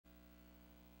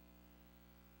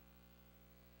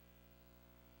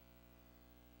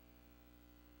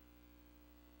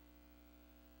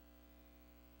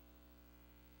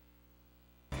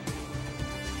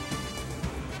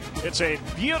It's a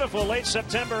beautiful late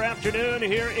September afternoon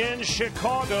here in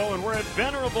Chicago, and we're at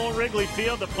venerable Wrigley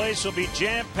Field. The place will be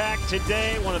jam-packed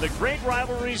today. One of the great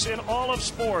rivalries in all of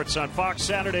sports on Fox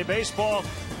Saturday Baseball.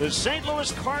 The St.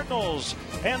 Louis Cardinals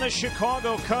and the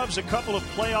Chicago Cubs, a couple of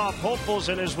playoff hopefuls.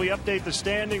 And as we update the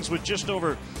standings with just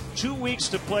over 2 weeks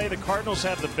to play, the Cardinals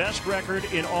have the best record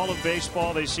in all of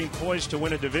baseball. They seem poised to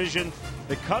win a division.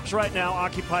 The Cubs right now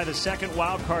occupy the second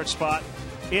wild card spot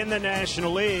in the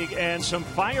National League, and some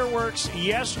fireworks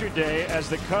yesterday as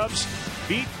the Cubs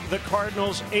beat the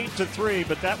Cardinals 8-3,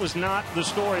 but that was not the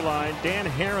storyline. Dan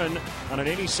Herron on an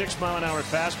 86-mile-an-hour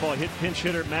fastball hit pinch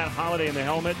hitter Matt Holliday in the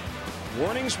helmet.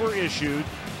 Warnings were issued.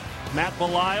 Matt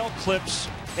Belisle clips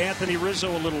Anthony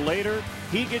Rizzo a little later.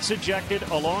 He gets ejected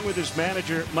along with his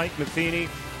manager Mike Matheny.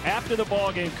 After the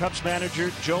ballgame, Cubs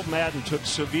manager Joe Maddon took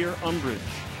severe umbrage.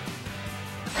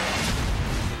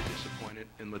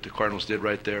 And what the Cardinals did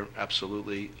right there,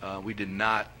 absolutely. We did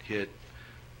not hit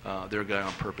their guy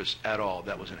on purpose at all.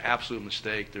 That was an absolute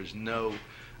mistake. There's no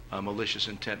malicious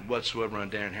intent whatsoever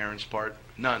on Dan Herron's part,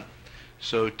 none.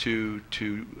 So to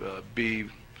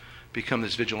become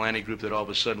this vigilante group that all of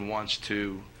a sudden wants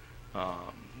to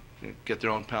get their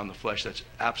own pound of flesh, that's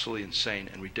absolutely insane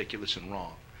and ridiculous and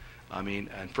wrong. I mean,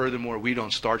 and furthermore, we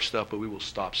don't start stuff, but we will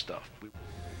stop stuff.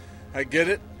 I get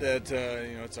it that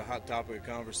it's a hot topic of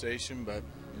conversation, but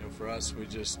for us, we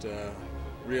just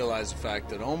realize the fact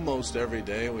that almost every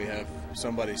day we have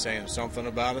somebody saying something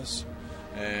about us,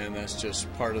 and that's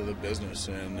just part of the business.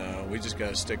 And we just got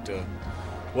to stick to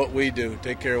what we do,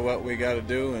 take care of what we got to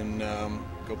do, and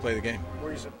go play the game.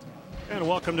 Where is it? And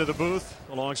welcome to the booth.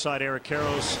 Alongside Eric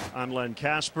Karros, I'm Len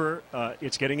Casper.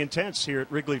 It's getting intense here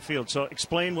at Wrigley Field. So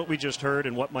explain what we just heard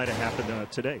and what might have happened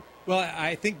today. Well,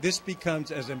 I think this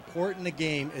becomes as important a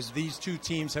game as these two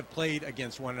teams have played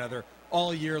against one another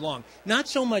all year long. Not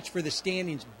so much for the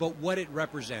standings, but what it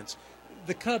represents.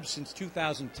 The Cubs, since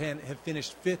 2010, have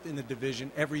finished fifth in the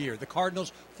division every year. The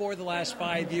Cardinals, for the last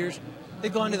 5 years,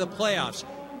 they've gone to the playoffs.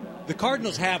 The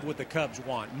Cardinals have what the Cubs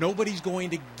want. Nobody's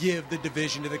going to give the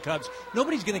division to the Cubs.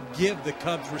 Nobody's going to give the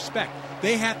Cubs respect.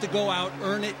 They have to go out,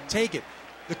 earn it, take it.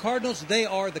 The Cardinals, they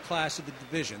are the class of the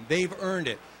division. They've earned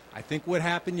it. I think what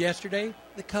happened yesterday,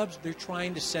 the Cubs, they're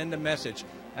trying to send a message.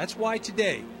 That's why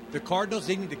today, the Cardinals,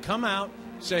 they need to come out,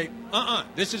 say,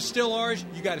 this is still ours.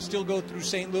 You got to still go through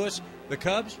St. Louis. The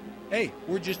Cubs, hey,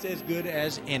 we're just as good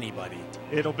as anybody.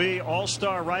 It'll be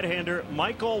all-star right-hander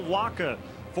Michael Wacha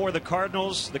for the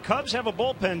Cardinals. The Cubs have a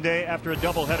bullpen day after a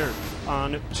doubleheader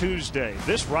on Tuesday.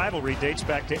 This rivalry dates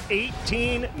back to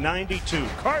 1892.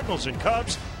 Cardinals and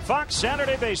Cubs, Fox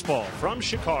Saturday Baseball from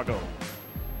Chicago.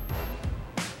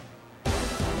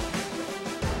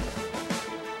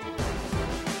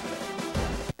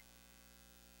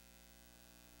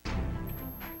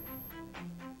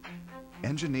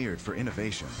 Engineered for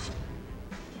innovation,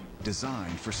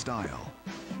 designed for style,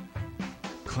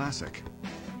 classic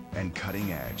and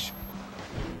cutting edge.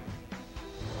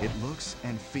 It looks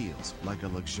and feels like a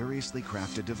luxuriously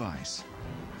crafted device,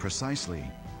 precisely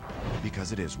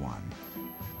because it is one.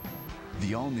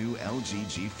 The all-new LG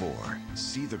G4.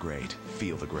 See the great,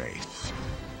 feel the great.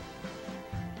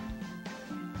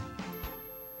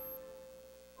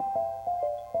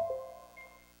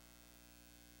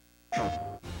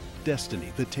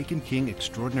 Destiny, the Taken King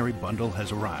Extraordinary Bundle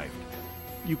has arrived.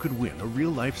 You could win a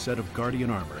real-life set of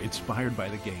Guardian armor inspired by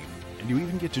the game, and you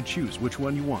even get to choose which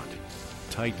one you want.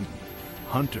 Titan,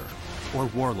 Hunter, or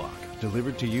Warlock,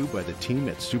 delivered to you by the team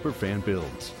at Superfan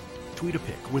Builds. Tweet a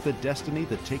pic with a Destiny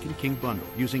the Taken King bundle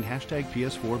using hashtag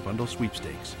PS4 Bundle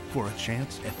Sweepstakes for a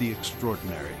chance at the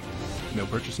extraordinary. No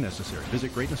purchase necessary.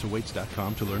 Visit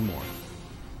greatnessawaits.com to learn more.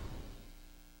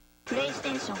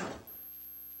 PlayStation.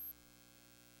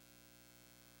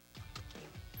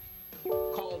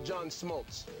 Call John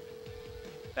Smoltz.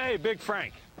 Hey, Big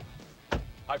Frank.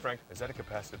 Hi, Frank. Is that a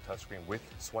capacitive touchscreen with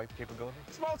swipe capability?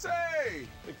 Smoltz, hey!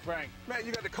 Big Frank. Man,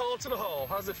 you got the call to the hall.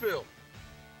 How's it feel?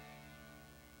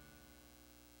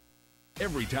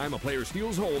 Every time a player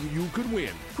steals home, you could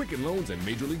win. Quicken Loans and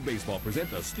Major League Baseball present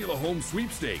the Steal a Home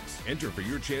Sweepstakes. Enter for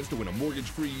your chance to win a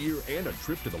mortgage-free year and a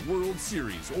trip to the World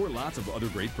Series or lots of other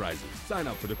great prizes. Sign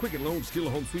up for the Quicken Loans Steal a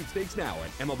Home Sweepstakes now at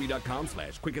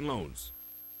MLB.com/Quicken Loans.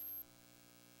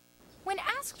 When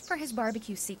asked for his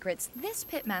barbecue secrets, this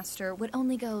pitmaster would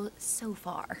only go so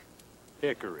far.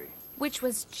 Hickory. Which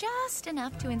was just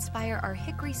enough to inspire our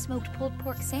hickory smoked pulled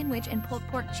pork sandwich and pulled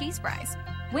pork cheese fries.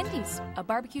 Wendy's, a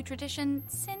barbecue tradition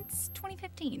since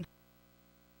 2015.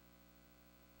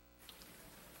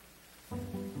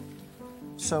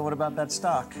 So what about that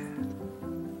stock?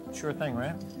 Sure thing,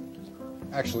 right?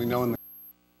 Actually, knowing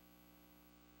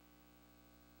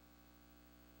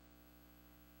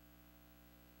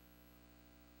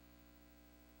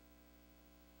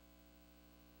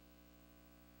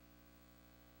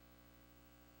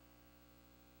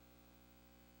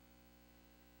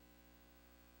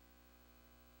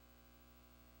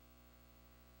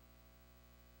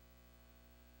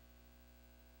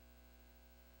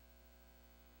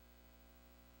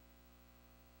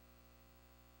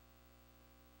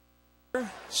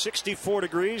temperature, 64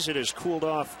 degrees. It has cooled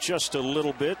off just a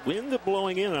little bit. Wind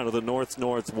blowing in out of the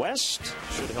north-northwest.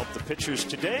 Should help the pitchers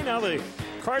today. Now the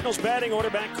Cardinals batting order,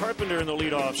 back Carpenter in the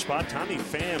leadoff spot. Tommy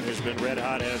Pham has been red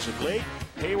hot as of late.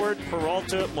 Hayward,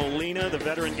 Peralta, Molina, the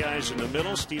veteran guys in the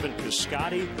middle. Stephen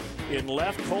Piscotty in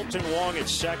left. Colton Wong at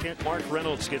second. Mark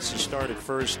Reynolds gets the start at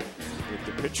first with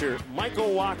the pitcher Michael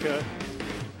Wacha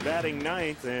batting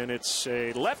ninth, and it's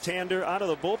a left-hander out of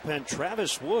the bullpen,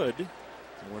 Travis Wood.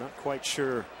 We're not quite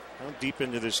sure how deep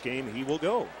into this game he will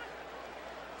go.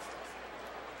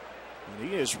 And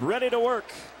he is ready to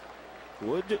work.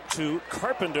 Wood to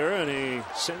Carpenter, and he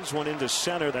sends one into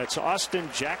center. That's Austin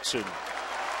Jackson.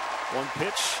 One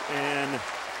pitch and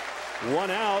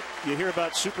one out. You hear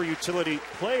about super utility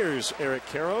players, Eric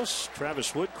Karros.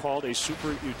 Travis Wood called a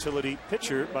super utility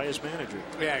pitcher by his manager.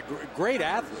 Yeah, great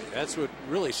athlete. That's what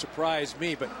really surprised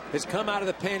me, but has come out of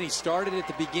the pen. He started at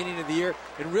the beginning of the year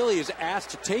and really is asked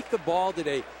to take the ball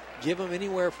today, give him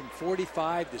anywhere from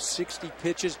 45 to 60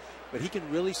 pitches, but he can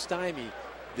really stymie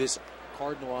this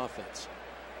Cardinal offense.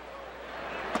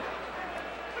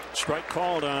 Strike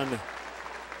called on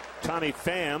Tommy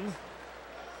Pham.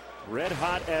 Red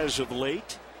hot as of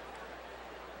late.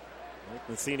 Mike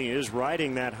Matheny is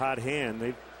riding that hot hand.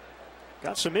 They've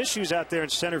got some issues out there in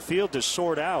center field to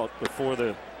sort out before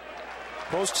the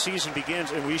postseason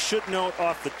begins. And we should note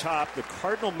off the top, the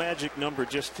Cardinal magic number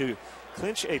just to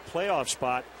clinch a playoff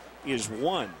spot is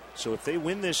 1. So if they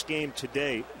win this game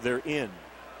today, they're in.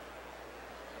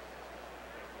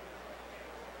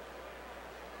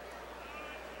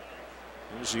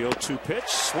 Here's the 0-2 pitch.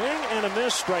 Swing and a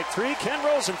miss. Strike 3. Ken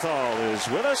Rosenthal is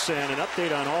with us, and an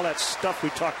update on all that stuff we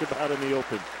talked about in the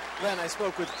open. Glenn, I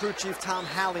spoke with crew chief Tom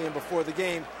Hallian before the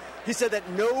game. He said that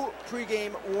no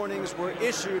pregame warnings were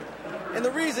issued, and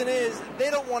the reason is they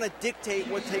don't want to dictate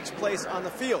what takes place on the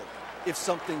field. If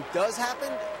something does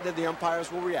happen, then the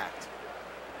umpires will react.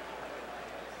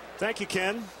 Thank you,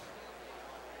 Ken.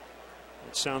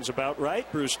 That sounds about right.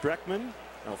 Bruce Dreckman,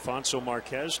 Alfonso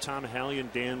Marquez, Tom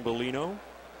Hallian, Dan Bellino.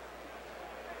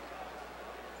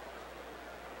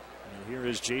 And here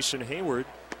is Jason Hayward.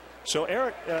 So,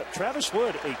 Eric, Travis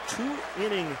Wood, a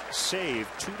 2-inning save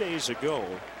 2 days ago.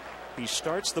 He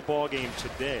starts the ball game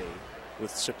today.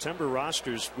 With September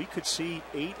rosters, we could see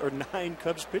 8 or 9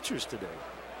 Cubs pitchers today.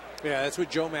 Yeah, that's what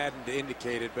Joe Madden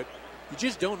indicated, but you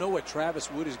just don't know what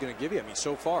Travis Wood is going to give you. I mean,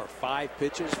 so far, 5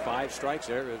 pitches, 5 strikes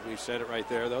there. We said it right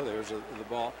there, though. There's the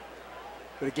ball.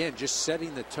 But again, just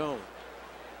setting the tone.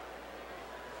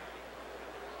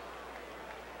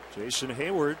 Jason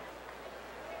Hayward,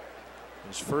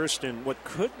 his first in what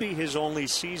could be his only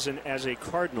season as a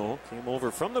Cardinal, came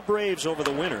over from the Braves over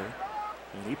the winter.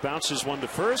 And he bounces one to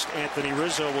first. Anthony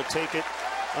Rizzo will take it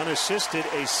unassisted.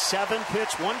 A 7-pitch,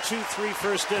 1-2-3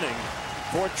 first inning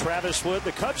for Travis Wood.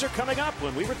 The Cubs are coming up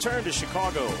when we return to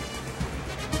Chicago.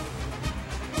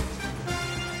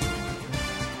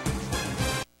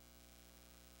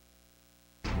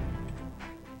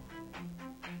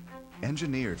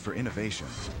 Engineered for innovation,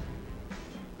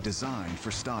 designed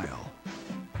for style,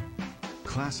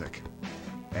 classic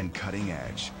and cutting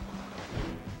edge.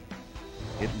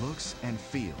 It looks and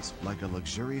feels like a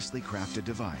luxuriously crafted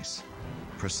device,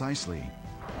 precisely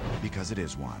because it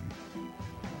is one.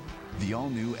 The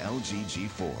all-new LG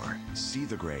G4. See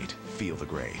the great, feel the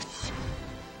great.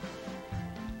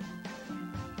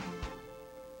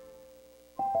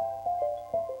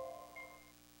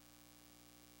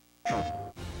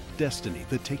 Destiny,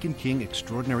 the Taken King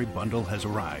Extraordinary Bundle has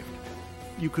arrived.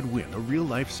 You could win a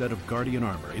real-life set of Guardian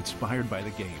armor inspired by the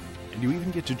game, and you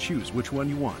even get to choose which one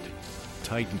you want.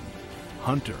 Titan,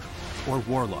 Hunter, or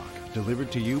Warlock,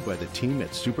 delivered to you by the team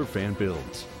at Superfan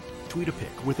Builds. Tweet a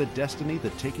pic with a Destiny the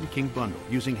Taken King bundle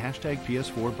using hashtag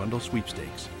PS4 Bundle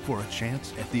Sweepstakes for a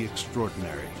chance at the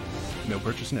extraordinary. No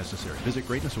purchase necessary. Visit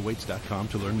greatnessawaits.com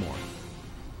to learn more.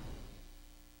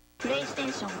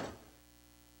 PlayStation.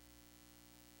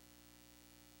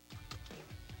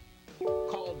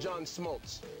 Call John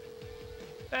Smoltz.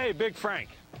 Hey, Big Frank.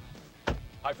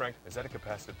 Hi, Frank. Is that a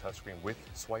capacitive touchscreen with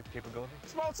swipe capability?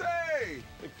 Smoltz, hey!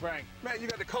 Big Frank. Man, you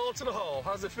got the call to the hall.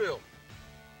 How's it feel?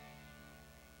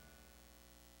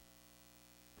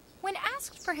 When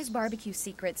asked for his barbecue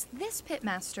secrets, this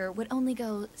pitmaster would only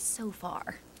go so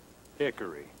far.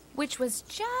 Hickory. Which was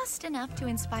just enough to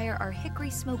inspire our hickory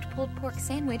smoked pulled pork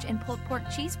sandwich and pulled pork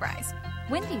cheese fries.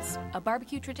 Wendy's, a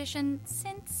barbecue tradition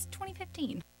since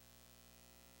 2015.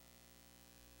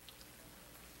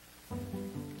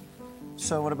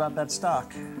 So what about that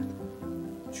stock?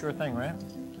 Sure thing, right?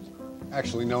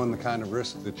 Actually knowing the kind of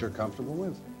risk that you're comfortable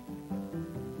with.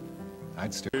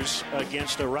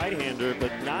 Against a right-hander,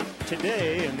 but not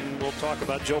today. And we'll talk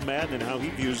about Joe Madden and how he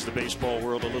views the baseball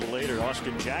world a little later.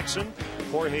 Austin Jackson,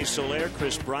 Jorge Soler,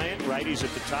 Chris Bryant, righties at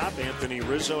the top. Anthony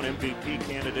Rizzo, an MVP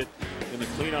candidate in the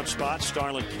cleanup spot.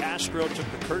 Starlin Castro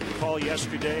took the curtain call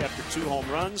yesterday after 2 home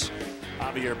runs.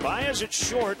 Javier Baez at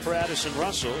short for Addison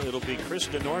Russell. It'll be Chris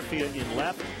Denorfia in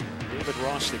left. David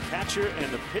Ross the catcher,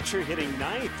 and the pitcher hitting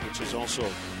ninth, which has also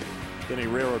been a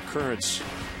rare occurrence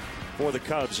for the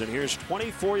Cubs. And here's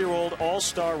 24-year-old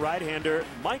all-star right-hander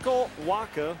Michael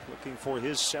Wacha looking for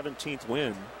his 17th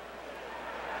win.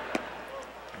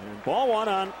 And ball 1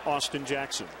 on Austin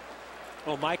Jackson.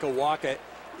 Oh, Michael Wacha,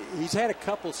 he's had a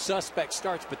couple suspect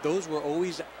starts, but those were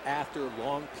always after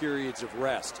long periods of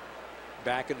rest.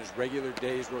 Back in his regular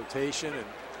day's rotation and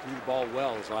threw the ball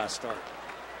well his last start.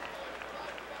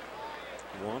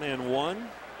 1-1.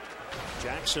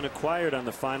 Jackson acquired on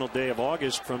the final day of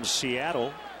August from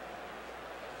Seattle.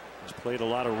 He's played a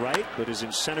lot of right, but is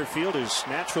in center field, his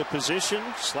natural position.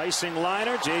 Slicing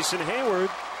liner, Jason Hayward.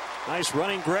 Nice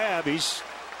running grab. He's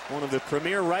one of the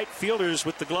premier right fielders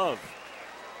with the glove.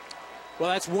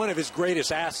 Well, that's one of his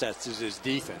greatest assets is his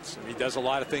defense. He does a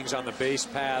lot of things on the base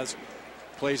paths,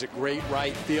 plays a great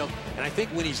right field, and I think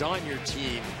when he's on your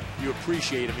team, you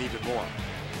appreciate him even more.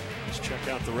 Let's check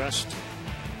out the rest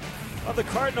of the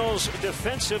Cardinals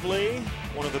defensively.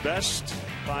 One of the best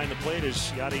behind the plate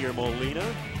is Yadier Molina.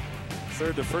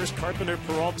 Third to first, Carpenter,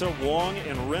 Peralta, Wong,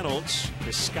 and Reynolds.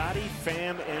 Piscotty,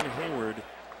 Pham, and Hayward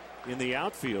in the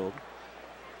outfield.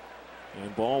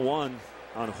 And ball 1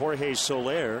 on Jorge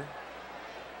Soler.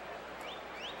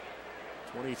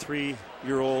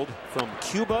 23-year-old from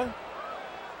Cuba.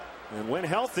 And when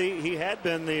healthy, he had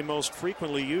been the most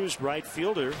frequently used right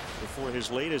fielder before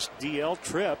his latest DL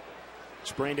trip.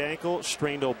 Sprained ankle,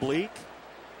 strained oblique.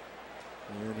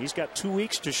 And he's got 2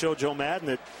 weeks to show Joe Madden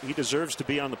that he deserves to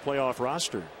be on the playoff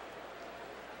roster.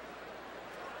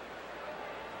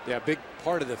 Yeah, a big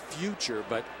part of the future,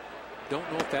 but don't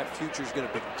know if that future is going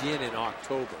to begin in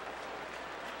October.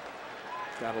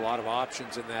 Got a lot of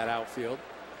options in that outfield.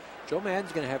 Joe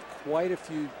Madden's going to have quite a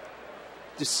few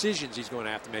decisions he's going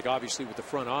to have to make, obviously, with the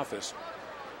front office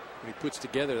when he puts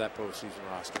together that postseason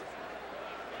roster.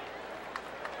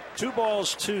 2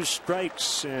 balls, 2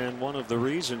 strikes, and one of the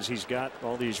reasons he's got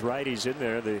all these righties in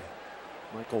there, the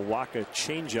Michael Wacha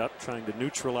changeup, trying to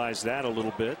neutralize that a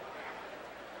little bit.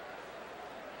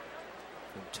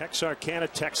 From Texarkana,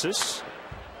 Texas,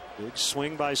 big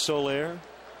swing by Soler.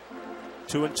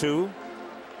 2-2.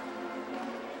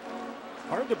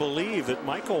 Hard to believe that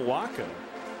Michael Wacha,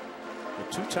 a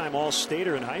 2-time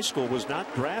All-Stater in high school, was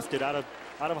not drafted out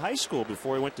of high school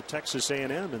before he went to Texas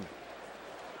A&M and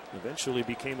eventually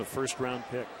became a first-round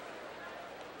pick.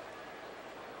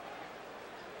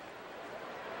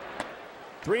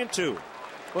 3-2.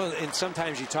 Well, and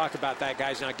sometimes you talk about that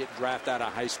guy's not getting drafted out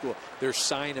of high school. Their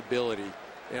signability.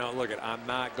 You know, look at, I'm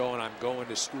not going, I'm going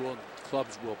to school, and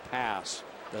clubs will pass.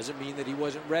 Doesn't mean that he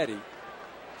wasn't ready.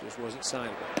 Just wasn't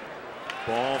signable.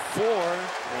 Ball 4,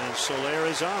 and Soler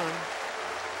is on.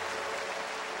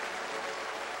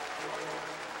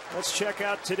 Let's check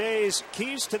out today's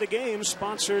Keys to the Game,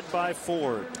 sponsored by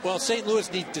Ford. Well, St. Louis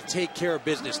needs to take care of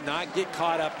business, not get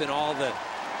caught up in all the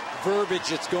verbiage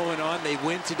that's going on. They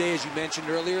win today, as you mentioned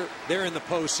earlier. They're in the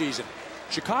postseason.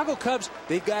 Chicago Cubs,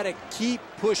 they've got to keep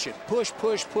pushing. Push,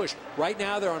 push, push. Right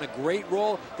now, they're on a great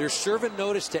roll. They're serving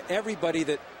notice to everybody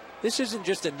that this isn't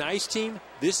just a nice team.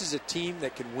 This is a team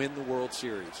that can win the World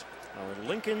Series. Our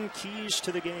Lincoln Keys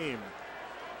to the Game.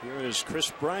 Here is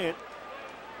Chris Bryant.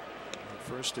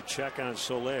 First to check on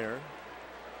Soler.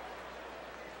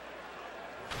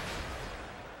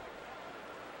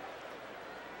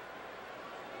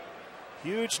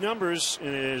 Huge numbers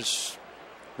in his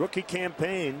rookie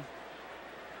campaign.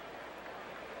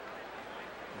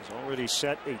 He's already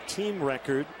set a team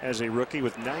record as a rookie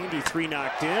with 93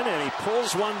 knocked in, and he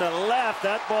pulls one to left.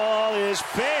 That ball is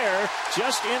fair,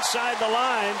 just inside the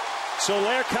line.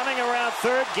 Soler coming around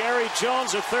third. Gary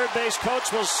Jones, the third base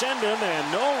coach, will send him,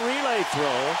 and no relay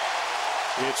throw.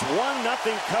 It's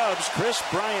 1-0 Cubs. Chris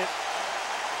Bryant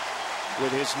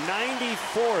with his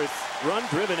 94th run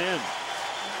driven in.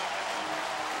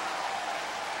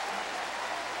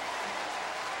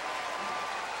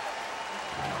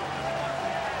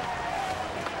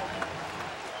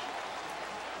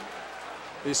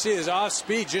 You see his off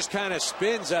speed just kind of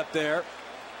spins up there.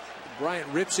 Bryant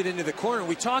rips it into the corner.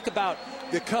 We talk about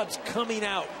the Cubs coming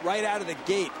out right out of the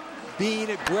gate, being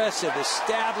aggressive,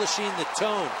 establishing the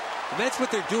tone. And that's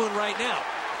what they're doing right now.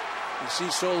 You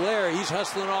see Soler, he's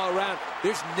hustling all around.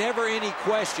 There's never any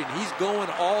question. He's going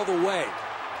all the way.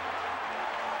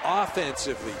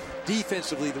 offensively,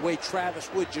 defensively, the way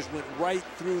Travis Wood just went right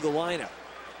through the lineup.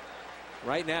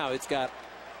 Right now, it's got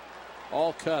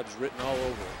all Cubs written all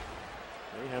over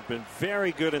it. They have been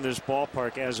very good in this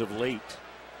ballpark as of late.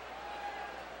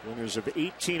 Winners of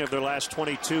 18 of their last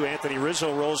 22. Anthony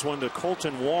Rizzo rolls one to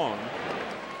Colton Wong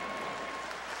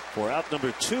for out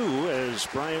number 2 as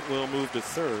Bryant will move to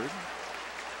third.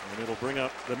 And it'll bring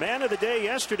up the man of the day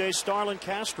yesterday, Starlin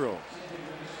Castro.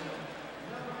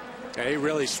 He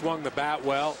really swung the bat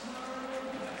well.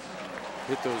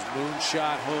 Hit those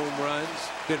moonshot home runs.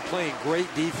 Been playing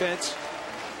great defense.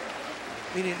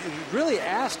 I mean, it really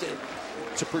asked it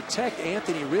to protect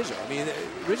Anthony Rizzo. I mean,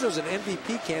 Rizzo's an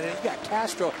MVP candidate. You got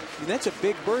Castro. I mean, that's a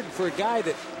big burden for a guy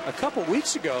that a couple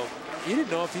weeks ago you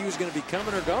didn't know if he was going to be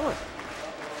coming or going.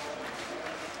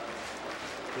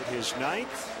 Hit his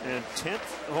 9th and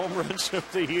 10th home runs of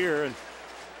the year, and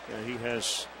he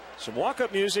has some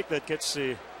walk-up music that gets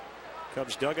the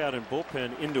Cubs dugout and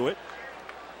bullpen into it.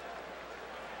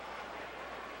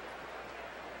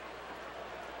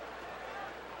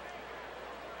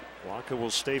 Walker will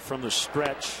stay from the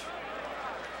stretch,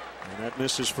 and that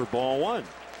misses for ball 1.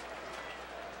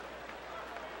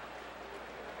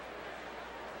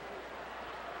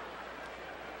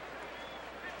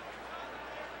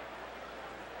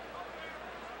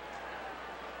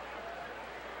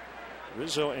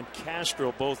 Rizzo and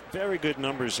Castro both very good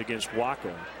numbers against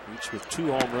Waka, each with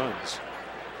 2 home runs.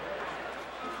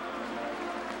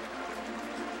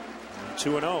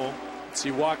 2-0. See,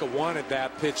 Waka wanted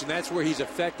that pitch, and that's where he's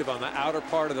effective on the outer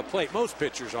part of the plate. Most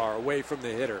pitchers are away from the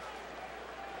hitter.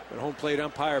 But home plate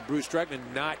umpire Bruce Dreckman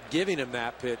not giving him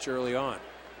that pitch early on.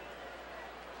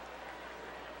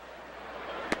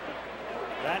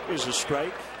 That is a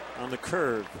strike on the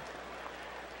curve.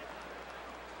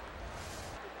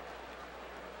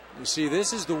 You see,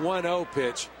 this is the 1-0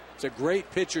 pitch. It's a great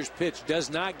pitcher's pitch. Does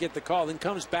not get the call. Then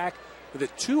comes back with a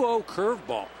 2-0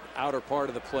 curveball. Outer part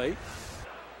of the plate.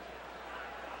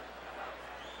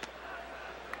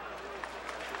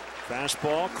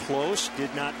 Fastball close,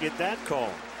 did not get that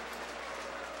call.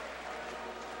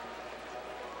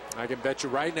 I can bet you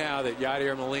right now that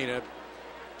Yadier Molina,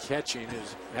 catching,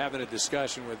 is having a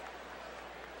discussion with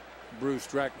Bruce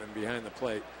Dreckman behind the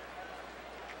plate.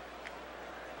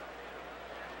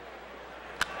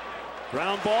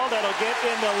 Ground ball that'll get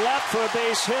into left for a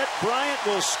base hit. Bryant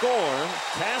will score.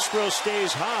 Castro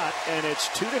stays hot, and it's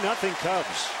 2-0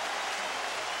 Cubs.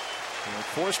 And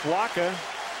forced Waka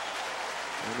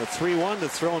and the 3-1 to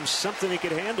throw him something he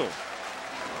could handle.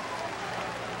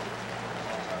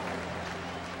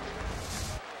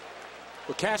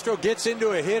 Well, Castro gets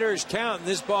into a hitter's count, and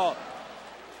this ball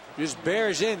just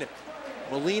bears in.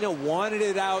 Molina wanted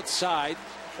it outside.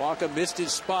 Waka missed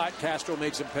his spot. Castro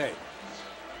makes him pay.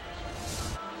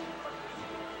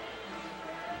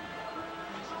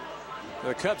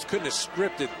 The Cubs couldn't have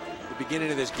scripted the beginning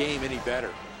of this game any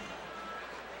better.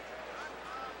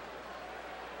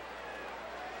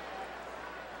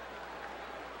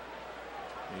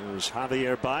 It was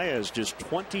Javier Baez, just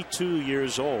 22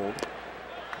 years old,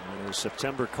 in his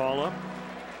September call-up.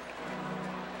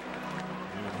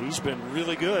 And he's been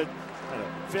really good. Had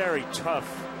a very tough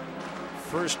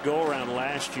first go-around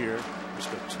last year. Just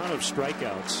a ton of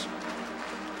strikeouts.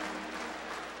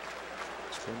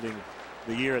 Spending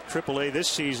the year at AAA this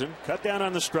season. Cut down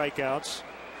on the strikeouts.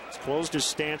 He's closed his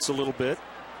stance a little bit.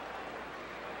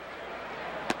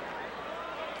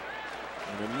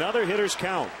 And another hitter's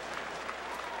count.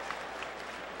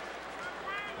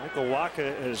 Michael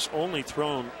Waka has only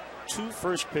thrown 2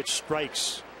 first pitch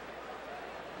strikes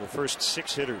the first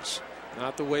 6 hitters.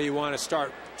 Not the way you want to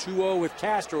start. 2-0 with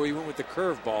Castro. He went with the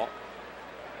curveball.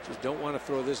 Just don't want to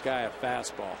throw this guy a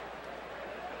fastball.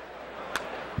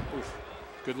 Oof.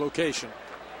 Good location.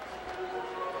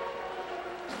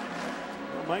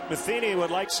 Well, Mike Matheny would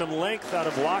like some length out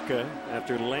of Waka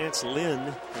after Lance Lynn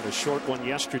had a short one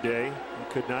yesterday.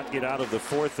 He could not get out of the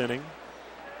 4th inning.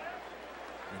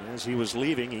 And as he was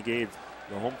leaving, he gave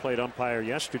the home plate umpire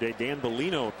yesterday, Dan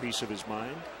Bellino, a piece of his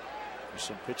mind. There's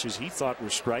some pitches he thought were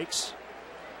strikes.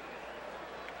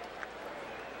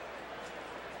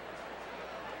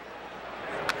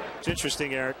 It's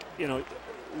interesting, Eric. You know,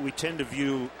 we tend to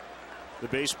view the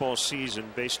baseball season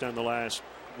based on the last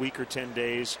week or 10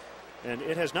 days, and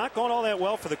it has not gone all that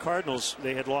well for the Cardinals.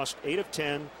 They had lost 8 of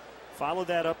 10, followed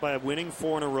that up by winning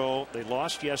 4 in a row. They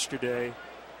lost yesterday.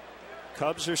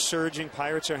 Cubs are surging,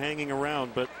 Pirates are hanging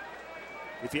around, but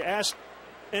if you ask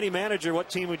any manager what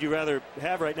team would you rather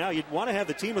have right now, you'd want to have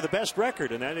the team with the best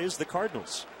record, and that is the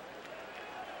Cardinals.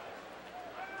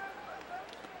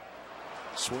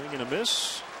 Swing and a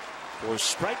miss. Was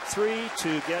strike 3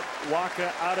 to get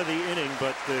Waka out of the inning,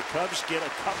 but the Cubs get a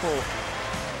couple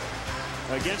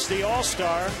against the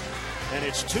All-Star, and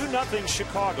it's 2-0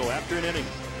 Chicago after an inning.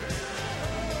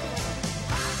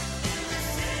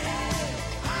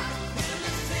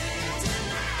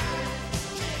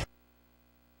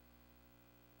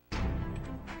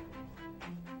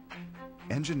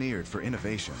 Engineered for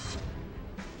innovation,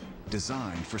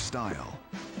 designed for style,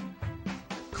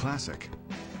 classic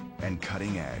and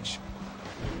cutting edge.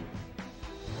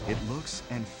 It looks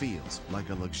and feels like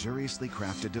a luxuriously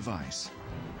crafted device,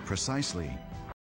 precisely